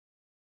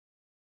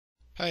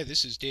Hi,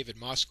 this is David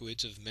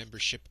Moskowitz of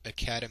Membership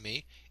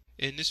Academy.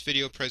 In this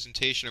video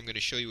presentation, I'm going to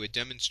show you a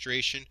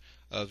demonstration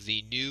of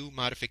the new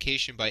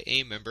modification by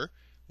a member,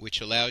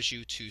 which allows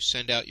you to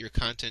send out your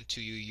content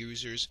to your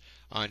users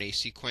on a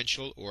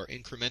sequential or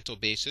incremental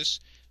basis.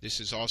 This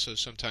is also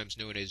sometimes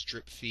known as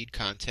drip feed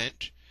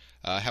content.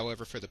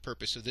 However, for the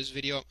purpose of this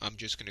video, I'm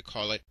just going to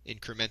call it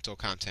incremental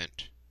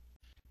content.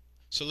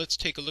 So let's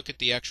take a look at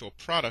the actual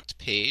product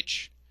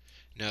page.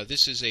 Now,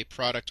 this is a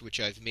product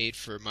which I've made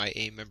for my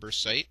a member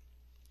site,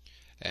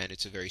 and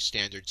it's a very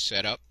standard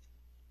setup.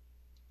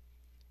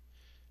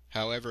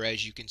 However,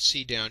 as you can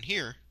see down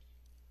here,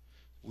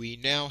 we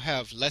now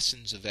have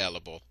lessons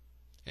available,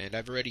 and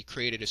I've already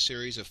created a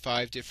series of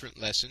 5 different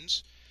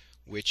lessons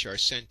which are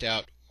sent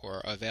out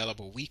or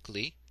available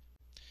weekly,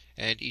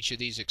 and each of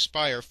these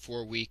expire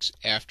 4 weeks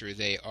after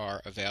they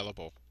are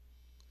available.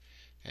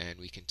 And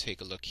we can take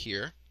a look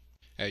here.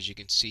 As you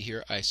can see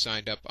here, I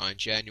signed up on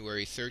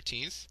January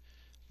 13th.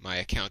 My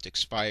account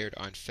expired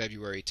on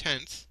February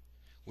 10th,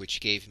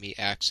 which gave me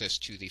access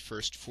to the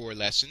first 4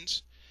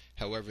 lessons.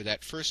 However,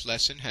 that first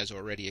lesson has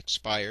already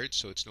expired,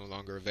 so it's no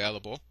longer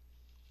available.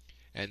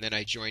 And then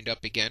I joined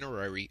up again,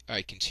 or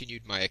I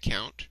continued my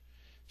account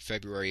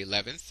February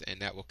 11th,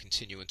 and that will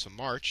continue until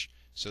March.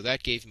 So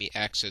that gave me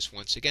access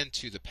once again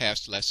to the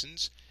past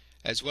lessons,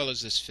 as well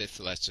as this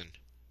 5th lesson.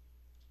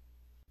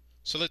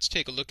 So let's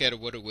take a look at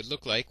what it would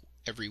look like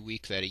every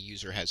week that a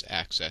user has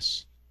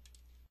access.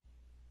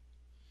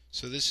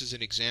 So this is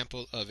an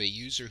example of a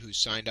user who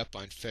signed up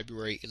on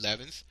February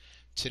 11th.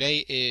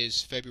 Today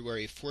is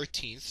February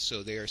 14th,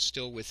 so they are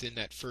still within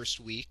that first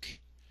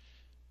week.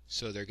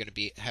 So they're going to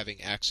be having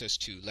access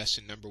to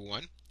lesson number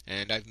 1.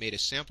 And I've made a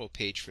sample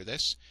page for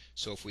this.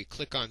 So if we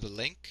click on the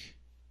link,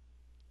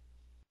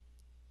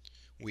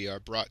 we are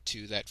brought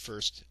to that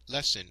first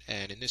lesson.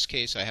 And in this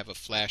case, I have a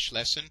flash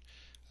lesson.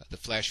 The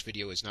flash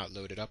video is not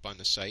loaded up on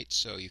the site,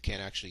 so you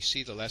can't actually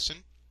see the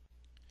lesson.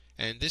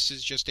 And this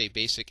is just a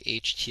basic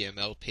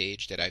HTML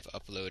page that I've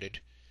uploaded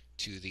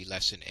to the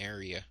lesson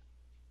area.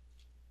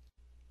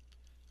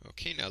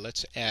 Okay, now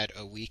let's add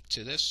a week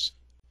to this.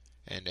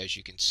 And as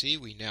you can see,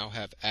 we now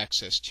have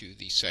access to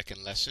the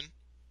second lesson.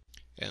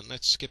 And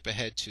let's skip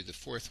ahead to the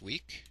 4th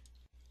week.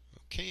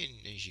 Okay,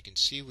 and as you can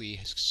see, we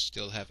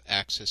still have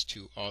access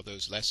to all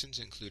those lessons,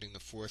 including the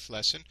 4th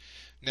lesson.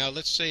 Now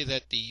let's say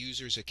that the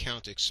user's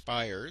account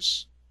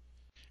expires.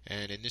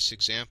 And in this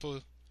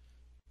example,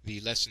 the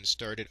lesson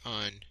started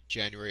on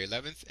January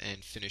 11th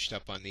and finished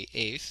up on the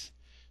 8th.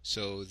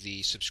 So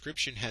the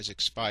subscription has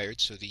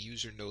expired, so the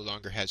user no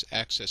longer has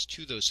access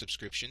to those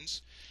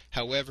subscriptions.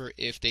 However,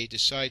 if they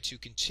decide to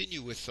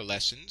continue with the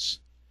lessons,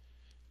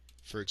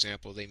 for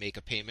example, they make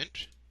a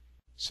payment.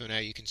 So now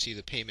you can see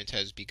the payment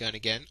has begun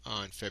again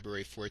on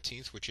February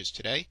 14th, which is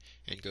today,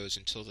 and goes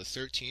until the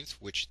 13th,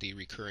 which the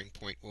recurring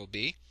point will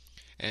be.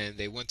 And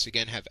they once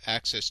again have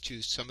access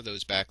to some of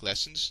those back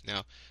lessons.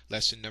 Now,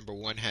 lesson number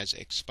 1 has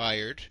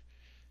expired.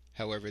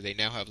 However, they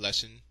now have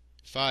lesson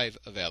 5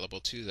 available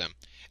to them.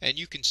 And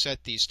you can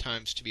set these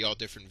times to be all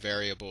different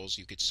variables.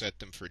 You could set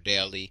them for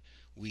daily,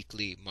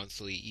 weekly,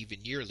 monthly,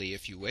 even yearly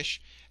if you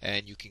wish.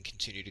 And you can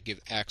continue to give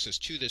access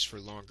to this for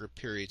longer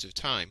periods of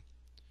time.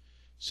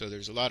 So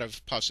there's a lot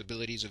of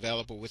possibilities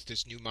available with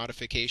this new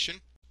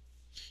modification.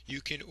 You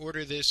can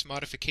order this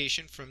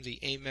modification from the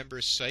A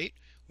Members site,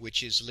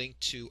 which is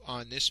linked to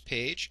on this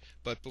page.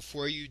 But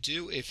before you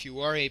do, if you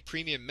are a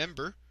premium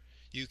member,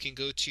 you can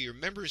go to your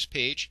members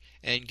page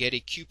and get a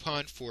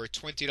coupon for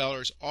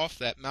 $20 off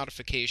that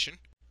modification.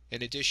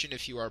 In addition,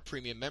 if you are a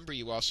premium member,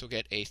 you also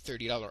get a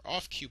 $30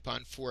 off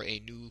coupon for a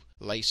new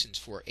license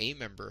for a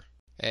member.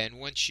 And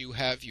once you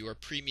have your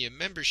premium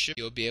membership,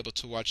 you'll be able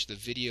to watch the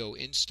video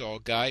install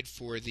guide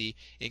for the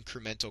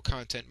incremental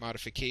content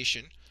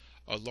modification,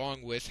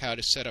 along with how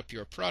to set up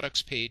your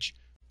products page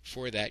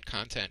for that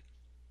content.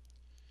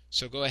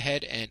 So go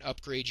ahead and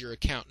upgrade your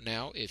account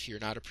now if you're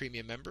not a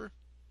premium member,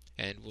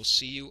 and we'll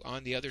see you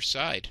on the other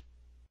side.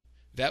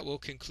 That will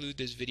conclude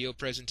this video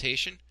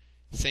presentation.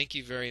 Thank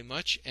you very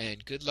much,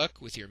 and good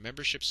luck with your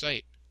membership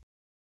site.